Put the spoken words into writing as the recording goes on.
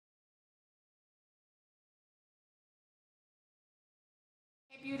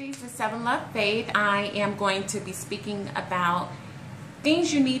Beauties with Seven Love Faith. I am going to be speaking about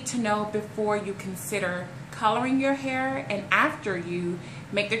things you need to know before you consider coloring your hair, and after you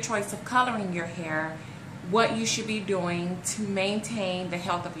make the choice of coloring your hair, what you should be doing to maintain the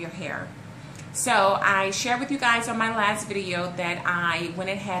health of your hair. So I shared with you guys on my last video that I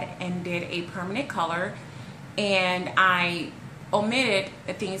went ahead and did a permanent color, and I omitted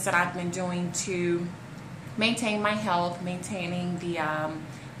the things that I've been doing to maintain my health, maintaining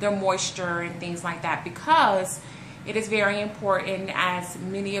the moisture and things like that, because it is very important. As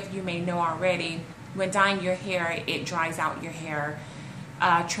many of you may know already, when dyeing your hair, it dries out your hair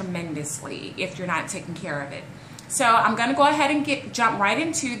tremendously if you're not taking care of it. So I'm going to go ahead and jump right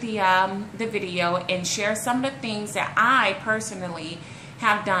into the video and share some of the things that I personally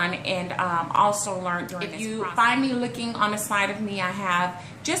have done and also learned during this process. If you find me looking on the side of me, I have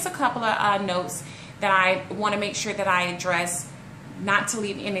just a couple of notes that I want to make sure that I address, not to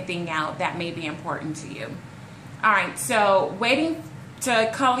leave anything out that may be important to you. Alright, so waiting to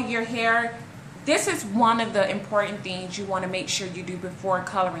color your hair, this is one of the important things you want to make sure you do before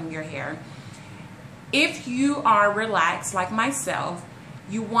coloring your hair. If you are relaxed like myself,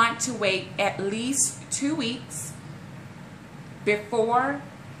 you want to wait at least 2 weeks before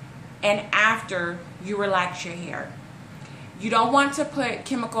and after you relax your hair. You don't want to put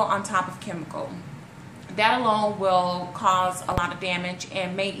chemical on top of chemical. That alone will cause a lot of damage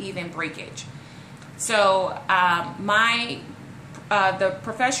and may even breakage. So the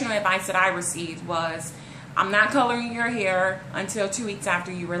professional advice that I received was, I'm not coloring your hair until 2 weeks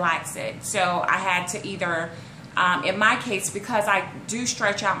after you relax it. So I had to either, in my case, because I do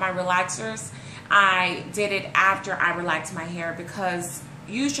stretch out my relaxers, I did it after I relaxed my hair, because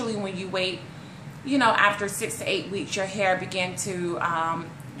usually when you wait, after 6 to 8 weeks, your hair begin to,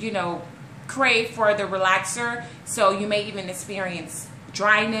 crave for the relaxer. So you may even experience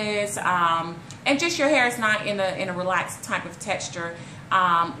dryness, and just your hair is not in a relaxed type of texture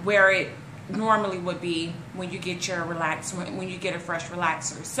where it normally would be when you get your when you get a fresh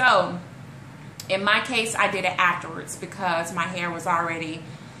relaxer. So in my case, I did it afterwards because my hair was already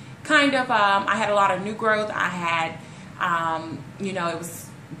kind of I had a lot of new growth. I had it was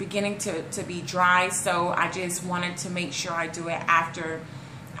beginning to be dry, so I just wanted to make sure I do it after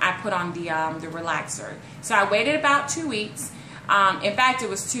I put on the relaxer. So I waited about 2 weeks. In fact, it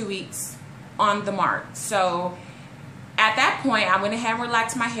was 2 weeks on the mark. So at that point, I went ahead and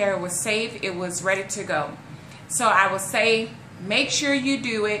relaxed my hair. It was safe. It was ready to go. So I would say, make sure you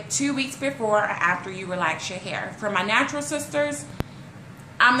do it 2 weeks before or after you relax your hair. For my natural sisters,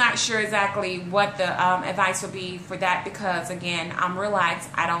 I'm not sure exactly what the advice would be for that, because again, I'm relaxed.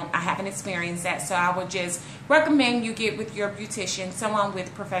 I haven't experienced that, so I would just recommend you get with your beautician, someone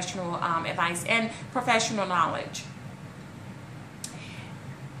with professional advice and professional knowledge.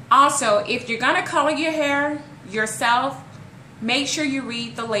 Also, if you're gonna color your hair yourself, make sure you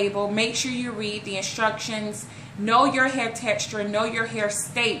read the label, make sure you read the instructions, know your hair texture, know your hair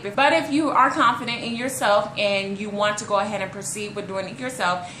state. But if you are confident in yourself and you want to go ahead and proceed with doing it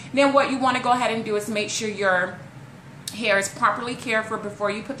yourself, then what you want to go ahead and do is make sure your hair is properly cared for before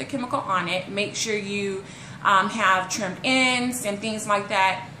you put the chemical on it. Make sure you have trimmed ends and things like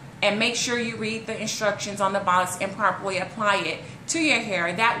that, and make sure you read the instructions on the box and properly apply it to your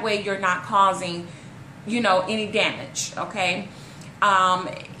hair. That way you're not causing any damage, okay?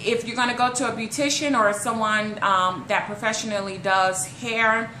 If you're going to go to a beautician or someone that professionally does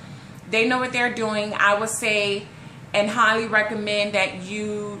hair, they know what they're doing. I would say and highly recommend that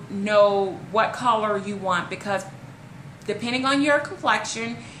you know what color you want, because depending on your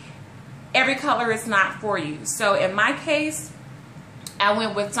complexion, every color is not for you. So in my case, I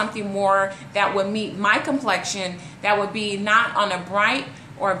went with something more that would meet my complexion, that would be not on a bright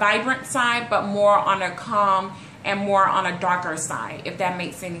or vibrant side, but more on a calm and more on a darker side, if that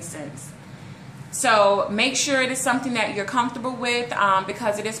makes any sense. So make sure it is something that you're comfortable with,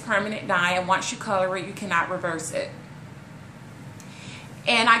 because it is permanent dye, and once you color it, you cannot reverse it.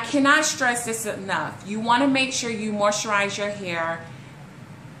 And I cannot stress this enough. You want to make sure you moisturize your hair,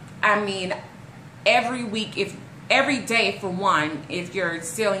 every week, every day for one, if you're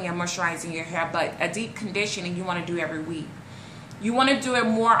sealing and moisturizing your hair, but a deep conditioning you want to do every week. You want to do it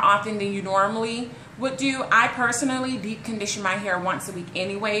more often than you normally would do. I personally deep condition my hair once a week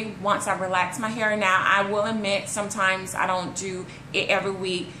anyway, once I relax my hair. Now, I will admit sometimes I don't do it every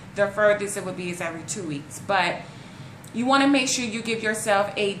week. The furthest it would be is every 2 weeks. But you want to make sure you give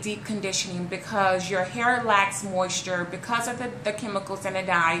yourself a deep conditioning, because your hair lacks moisture because of the chemicals in the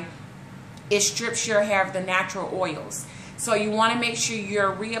dye. It strips your hair of the natural oils. So you want to make sure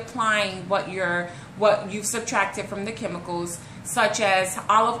you're reapplying what you've subtracted from the chemicals, such as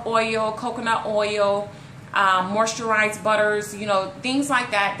olive oil, coconut oil, moisturized butters, you know, things like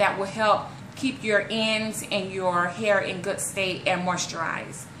that that will help keep your ends and your hair in good state and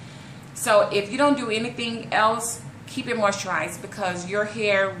moisturized. So if you don't do anything else, keep it moisturized, because your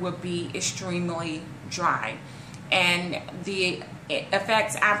hair will be extremely dry. And the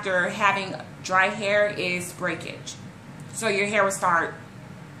effects after having dry hair is breakage. So your hair will start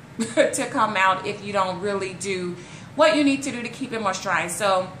to come out if you don't really do what you need to do to keep it moisturized.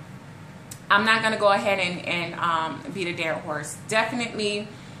 So I'm not going to go ahead and beat a dead horse. Definitely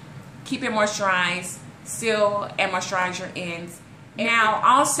keep it moisturized, seal and moisturize your ends. Now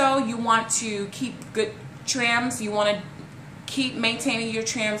also, you want to keep good trims. You want to keep maintaining your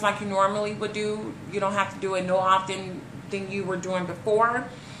trims like you normally would do. You don't have to do it no often than you were doing before.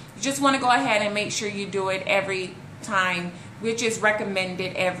 You just want to go ahead and make sure you do it every time, which is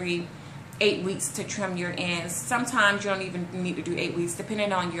recommended every 8 weeks to trim your ends. Sometimes you don't even need to do 8 weeks,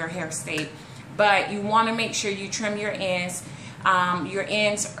 depending on your hair state. But you want to make sure you trim your ends. Your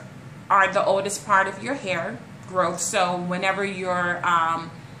ends are the oldest part of your hair growth. So whenever you're,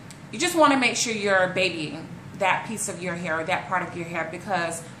 you just want to make sure you're babying that piece of your hair, that part of your hair,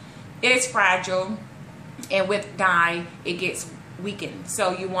 because it is fragile, and with dye it gets weakened.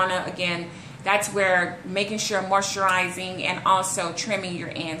 So you want to, again, that's where making sure moisturizing and also trimming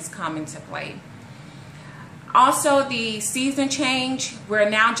your ends come into play. Also, the season change, we're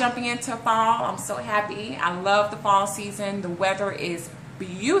now jumping into fall. I'm so happy. I love the fall season. The weather is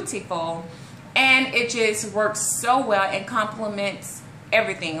beautiful, and it just works so well and complements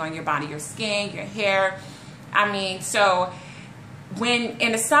everything on your body, your skin, your hair. I mean, so when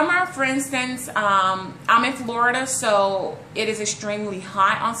in the summer, for instance, I'm in Florida, so it is extremely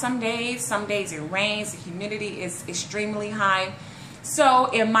hot on some days. Some days it rains, the humidity is extremely high. So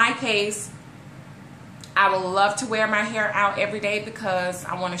in my case, I would love to wear my hair out every day because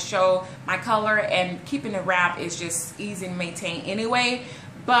I want to show my color, and keeping it wrapped is just easy to maintain anyway.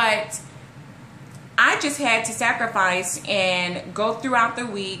 But I just had to sacrifice and go throughout the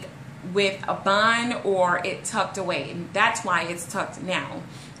week with a bun or it tucked away, and that's why it's tucked now,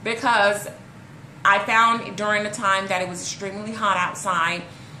 because I found during the time that it was extremely hot outside,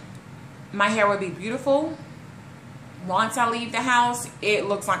 my hair would be beautiful. Once I leave the house, it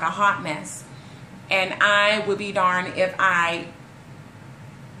looks like a hot mess, and I would be darned if I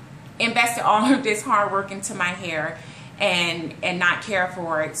invested all of this hard work into my hair and not care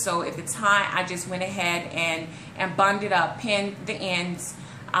for it. So if it's hot, I just went ahead and bunned it up, pinned the ends,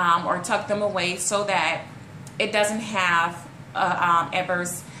 or tuck them away so that it doesn't have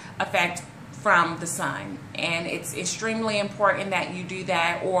adverse effect from the sun. And it's extremely important that you do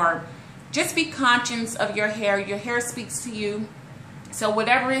that, or just be conscious of your hair. Your hair speaks to you, so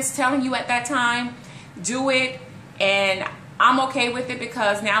whatever it's telling you at that time, do it. And I'm okay with it,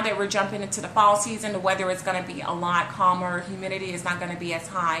 because now that we're jumping into the fall season, the weather is going to be a lot calmer, humidity is not going to be as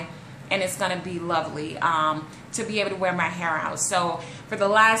high, and it's going to be lovely to be able to wear my hair out. So for the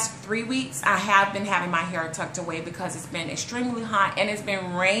last 3 weeks, I have been having my hair tucked away because it's been extremely hot and it's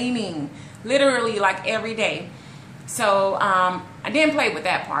been raining literally like every day. So I didn't play with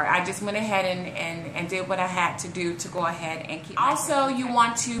that part. I just went ahead and did what I had to do to go ahead and keep. Also, you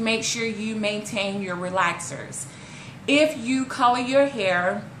want to make sure you maintain your relaxers. If you color your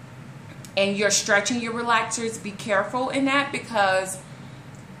hair and you're stretching your relaxers, be careful in that, because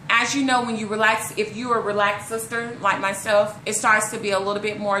as you know, when you relax, if you're a relaxed sister like myself, it starts to be a little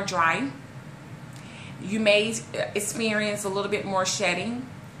bit more dry. You may experience a little bit more shedding.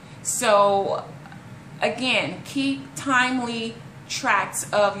 So again, keep timely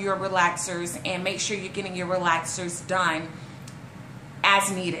tracks of your relaxers and make sure you're getting your relaxers done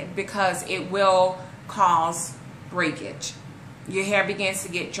as needed, because it will cause breakage. Your hair begins to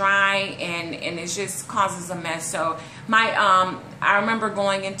get dry and it just causes a mess. So I remember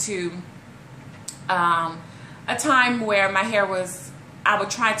going into a time where my hair was, I would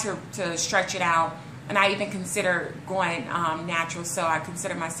try to stretch it out, and I even considered going natural. So I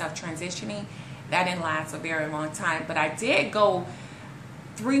considered myself transitioning. That didn't last a very long time, but I did go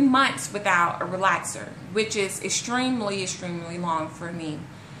 3 months without a relaxer, which is extremely long for me.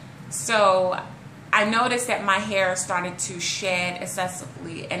 So I noticed that my hair started to shed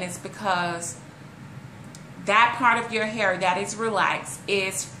excessively, and it's because that part of your hair that is relaxed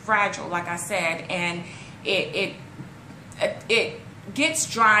is fragile, like I said, and it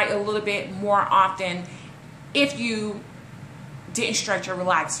gets dry a little bit more often if you didn't stretch your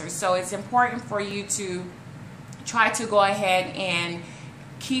relaxer. So it's important for you to try to go ahead and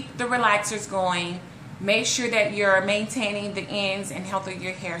keep the relaxers going make sure that you're maintaining the ends and health of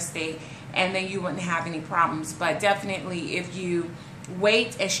your hair state, and then you wouldn't have any problems. But definitely, if you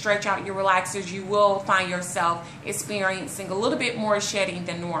wait and stretch out your relaxers, you will find yourself experiencing a little bit more shedding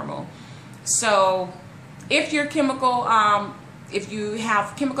than normal. So if you're chemical, if you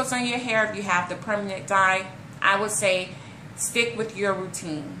have chemicals on your hair, if you have the permanent dye, I would say stick with your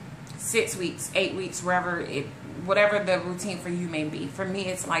routine. 6 weeks, 8 weeks, whatever the routine for you may be. For me,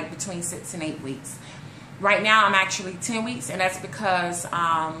 it's like between 6 and 8 weeks. Right now, I'm actually 10 weeks, and that's because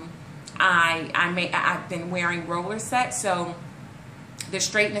I've been wearing roller sets, so the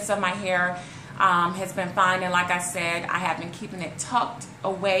straightness of my hair has been fine. And like I said, I have been keeping it tucked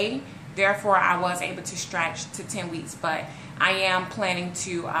away. Therefore, I was able to stretch to 10 weeks, but I am planning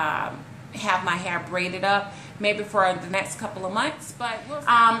to have my hair braided up maybe for the next couple of months. But we'll see.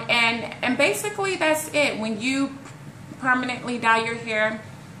 And basically that's it. When you permanently dye your hair,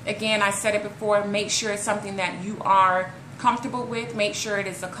 again, I said it before, make sure it's something that you are comfortable with. Make sure it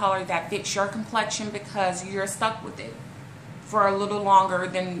is a color that fits your complexion, because you're stuck with it for a little longer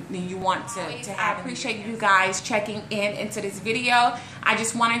than you want to have. I appreciate you guys checking into this video. I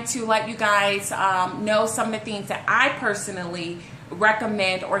just wanted to let you guys know some of the things that I personally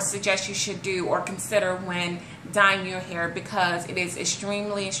recommend or suggest you should do or consider when dyeing your hair, because it is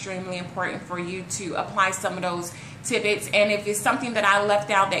extremely important for you to apply some of those tidbits. And if it's something that I left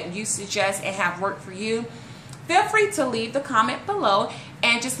out that you suggest and have worked for you, feel free to leave the comment below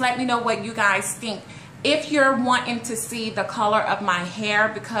and just let me know what you guys think. If you're wanting to see the color of my hair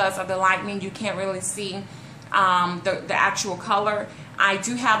because of the lightning, you can't really see the actual color, I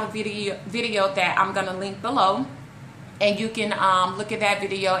do have a video that I'm going to link below, and you can look at that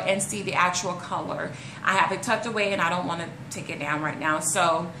video and see the actual color. I have it tucked away and I don't want to take it down right now.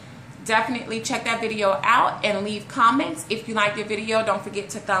 So definitely check that video out and leave comments. If you like the video, don't forget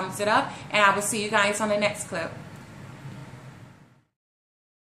to thumbs it up, and I will see you guys on the next clip.